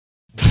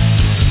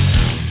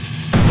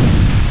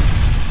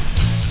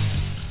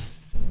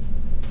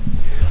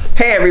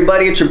Hey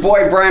everybody, it's your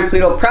boy Brian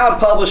Pulido, proud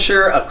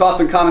publisher of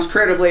Coffin Comics,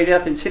 creator of Lady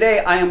Death, and today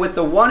I am with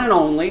the one and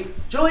only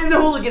Julian the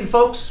Hooligan,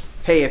 folks.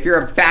 Hey, if you're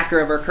a backer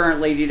of our current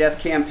Lady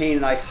Death campaign,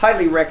 and I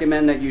highly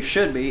recommend that you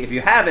should be, if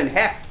you haven't,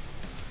 heck,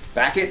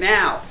 back it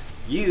now.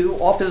 You,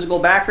 all physical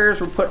backers,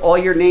 will put all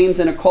your names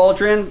in a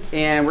cauldron,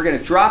 and we're going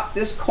to drop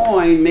this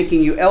coin,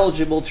 making you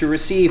eligible to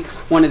receive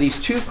one of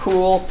these two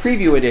cool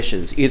preview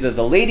editions, either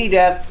the Lady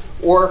Death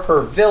or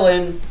her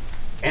villain,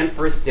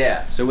 Empress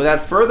Death. So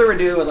without further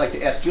ado, I'd like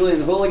to ask Julian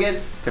the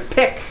Hooligan to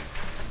pick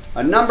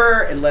a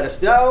number and let us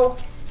know.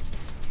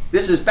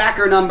 This is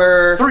backer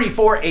number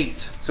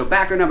 348. So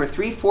backer number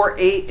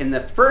 348, and the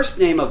first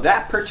name of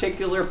that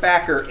particular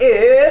backer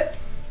is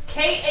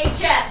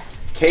KHS.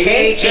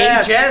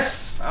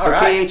 KHS. All So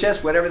right.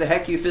 KHS, whatever the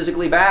heck you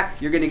physically back,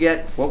 you're going to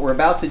get what we're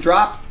about to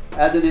drop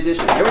as an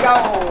addition. Here we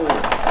go.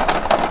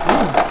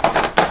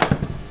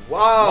 Whoa.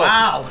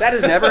 Wow. That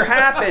has never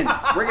happened.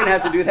 We're going to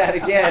have to do that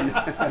again.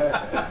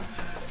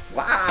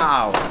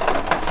 Wow.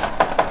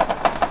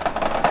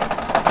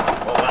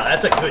 Oh, wow,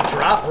 that's a good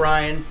drop,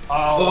 Ryan.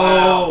 Oh,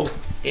 wow.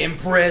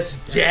 Empress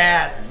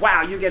Death.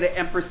 Wow, you get an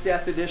Empress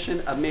Death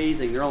edition.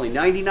 Amazing. There are only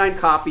 99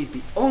 copies.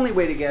 The only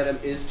way to get them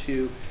is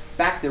to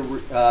back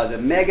the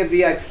Mega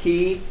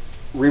VIP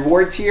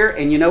reward tier,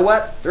 and you know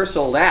what? They're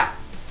sold out.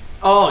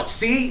 Oh,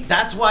 see,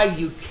 that's why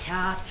you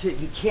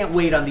can't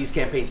wait on these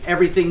campaigns.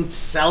 Everything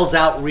sells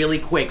out really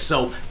quick.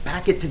 So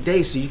back it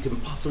today so you can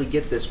possibly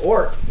get this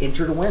or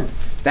enter to win.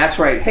 That's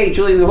right. Hey,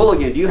 Julian the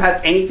Hooligan, do you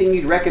have anything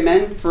you'd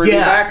recommend for a new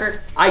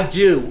backer? I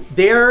do.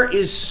 There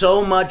is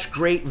so much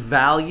great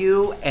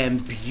value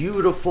and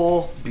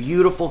beautiful,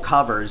 beautiful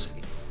covers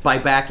by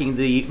backing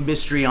the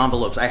mystery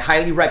envelopes. I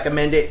highly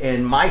recommend it,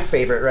 and my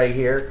favorite right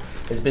here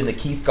has been the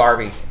Keith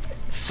Garvey.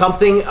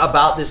 Something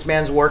about this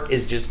man's work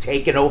is just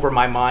taken over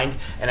my mind,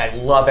 and I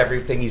love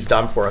everything he's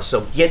done for us.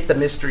 So get the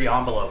mystery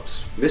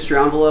envelopes. Mystery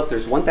envelope,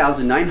 there's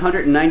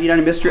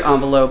 1,999 mystery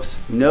envelopes.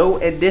 No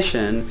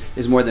edition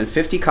is more than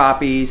 50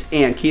 copies,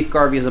 and Keith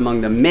Garvey is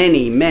among the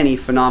many, many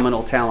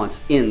phenomenal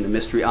talents in the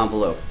mystery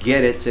envelope.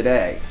 Get it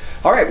today.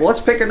 All right, well, let's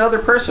pick another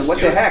person.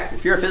 What the heck?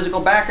 If you're a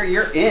physical backer,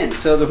 you're in.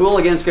 So the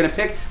Hooligan's gonna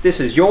pick,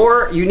 this is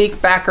your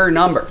unique backer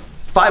number.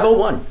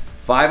 501.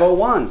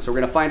 501. So we're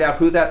gonna find out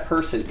who that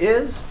person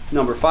is.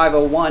 Number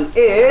 501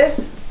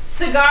 is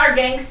Cigar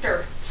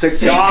Gangster.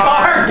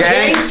 Cigar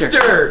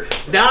Gangster.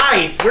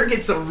 Nice. We're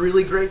getting some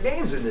really great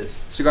names in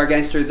this. Cigar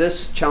Gangster,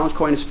 this challenge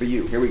coin is for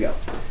you. Here we go.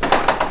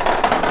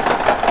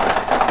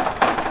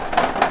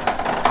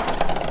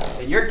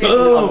 And you're getting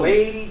a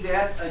Lady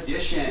Death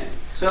edition.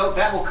 So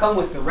that will come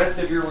with the rest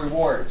of your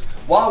rewards.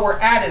 While we're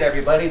at it,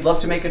 everybody, I'd love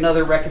to make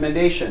another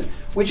recommendation.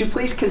 Would you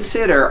please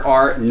consider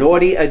our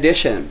Naughty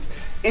Edition?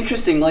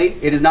 Interestingly,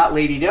 it is not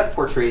Lady Death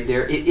portrayed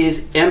there. It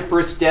is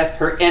Empress Death,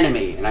 her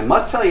enemy. And I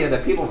must tell you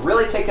that people have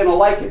really taken a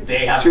liking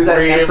They have to that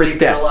really Empress been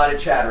Death. a lot of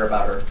chatter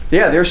about her.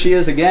 Yeah, there she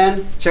is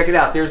again. Check it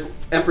out. There's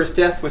Empress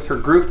Death with her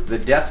group, the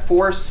Death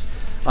Force.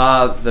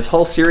 The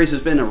whole series has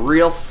been a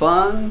real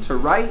fun to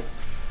write.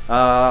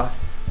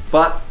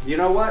 But you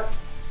know what?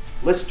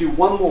 Let's do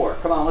one more.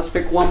 Come on, let's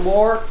pick one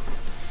more.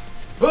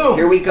 Boom.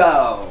 Here we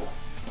go.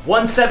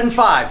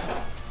 175.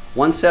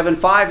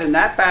 175, and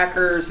that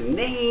backer's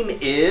name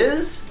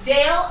is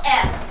Dale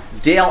S.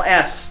 Dale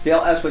S. Dale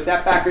S with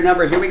that backer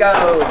number. Here we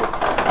go.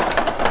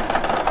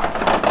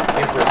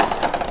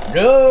 Empress.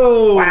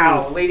 No.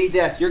 Wow, Lady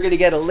Death. You're going to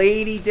get a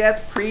Lady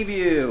Death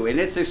preview, and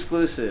it's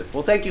exclusive.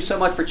 Well, thank you so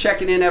much for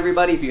checking in,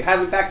 everybody. If you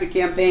haven't backed the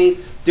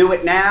campaign, do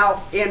it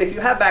now. And if you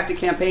have backed the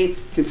campaign,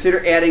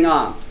 consider adding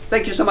on.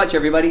 Thank you so much,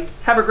 everybody.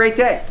 Have a great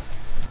day.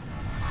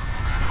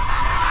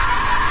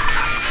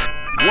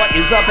 What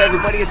is up,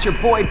 everybody? It's your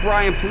boy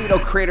Brian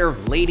Pulido, creator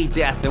of Lady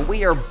Death, and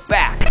we are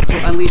back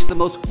to unleash the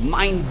most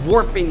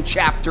mind-warping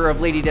chapter of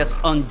Lady Death's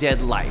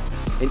undead life.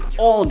 An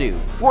all-new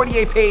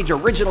 48-page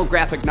original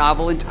graphic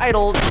novel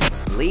entitled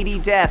Lady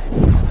Death,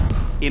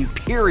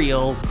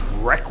 Imperial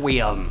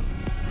Requiem.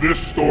 This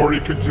story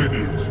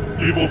continues.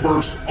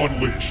 EVILVERSE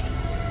Unleashed.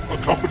 A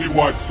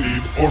company-wide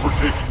theme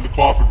overtaking the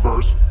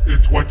Coffinverse in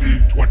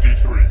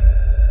 2023.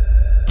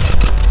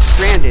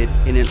 Stranded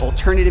in an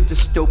alternative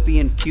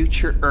dystopian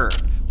future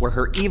Earth, where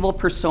her evil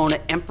persona,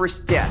 Empress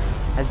Death,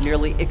 has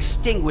nearly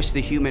extinguished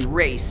the human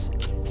race,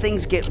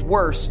 things get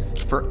worse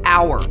for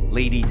our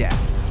Lady Death.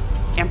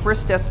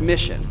 Empress Death's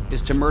mission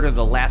is to murder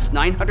the last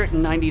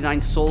 999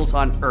 souls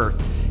on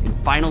Earth and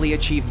finally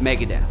achieve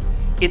Megadeath.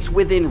 It's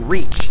within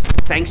reach,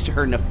 thanks to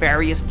her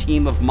nefarious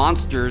team of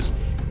monsters,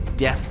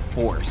 Death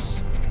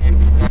Force.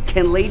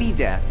 Can Lady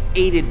Death,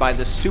 aided by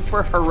the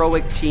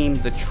super-heroic team,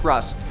 the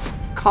Trust,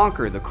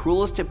 conquer the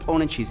cruelest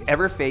opponent she's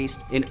ever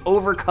faced and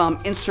overcome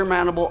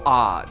insurmountable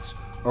odds?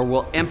 Or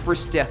will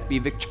Empress Death be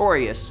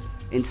victorious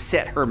and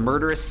set her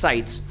murderous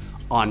sights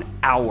on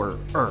our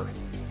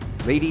Earth?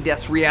 Lady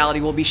Death's reality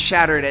will be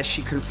shattered as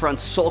she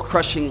confronts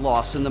soul-crushing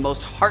loss in the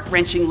most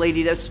heart-wrenching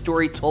Lady Death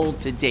story told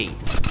to date.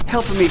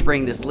 Helping me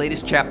bring this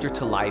latest chapter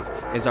to life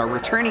is our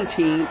returning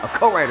team of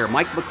co-writer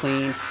Mike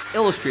McLean,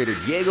 illustrator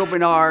Diego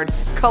Bernard,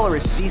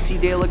 colorist Cece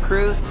De La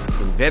Cruz,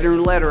 and veteran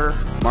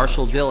letterer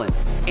Marshall Dillon.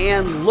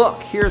 And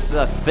look, here's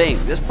the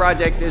thing. This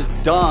project is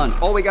done.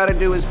 All we gotta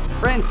do is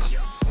print.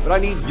 But I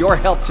need your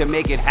help to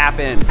make it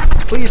happen.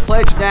 Please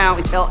pledge now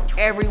and tell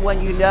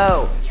everyone you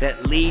know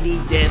that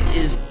Lady Death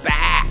is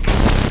back.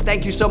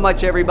 Thank you so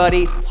much,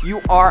 everybody.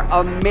 You are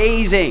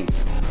amazing.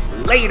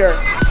 Later.